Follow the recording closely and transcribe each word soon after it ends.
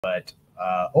but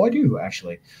I do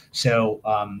actually. So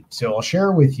I'll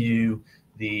share with you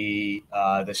the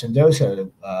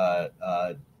Sendoso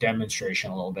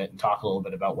demonstration a little bit and talk a little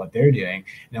bit about what they're doing,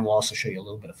 and then we'll also show you a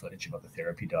little bit of footage about the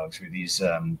therapy dogs for these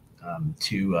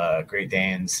two Great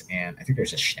Danes, and I think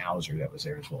there's a Schnauzer that was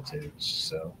there as well too.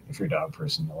 So if you're a dog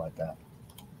person, you'll like that.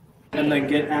 And then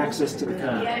get access to the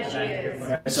code.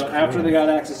 Okay. So after they got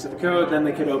access to the code, then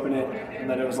they could open it, and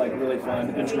then it was like really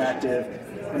fun, interactive.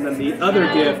 And then the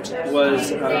other gift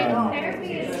was it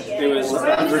was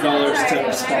 $100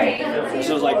 to start.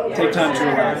 So it was like take time to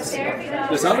relax.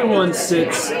 This other one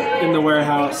sits in the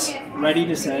warehouse, ready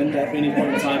to send at any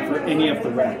point in time for any of the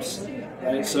reps.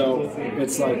 Right, so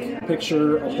it's like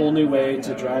picture a whole new way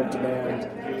to drive demand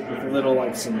with a little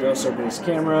like Sendoso-based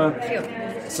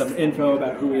camera, some info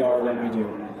about who we are, what we do.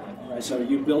 Right, so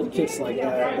you build kits like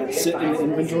that sit in the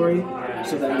inventory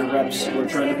so that your reps are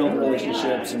trying to build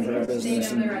relationships and grow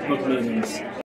business and book meetings.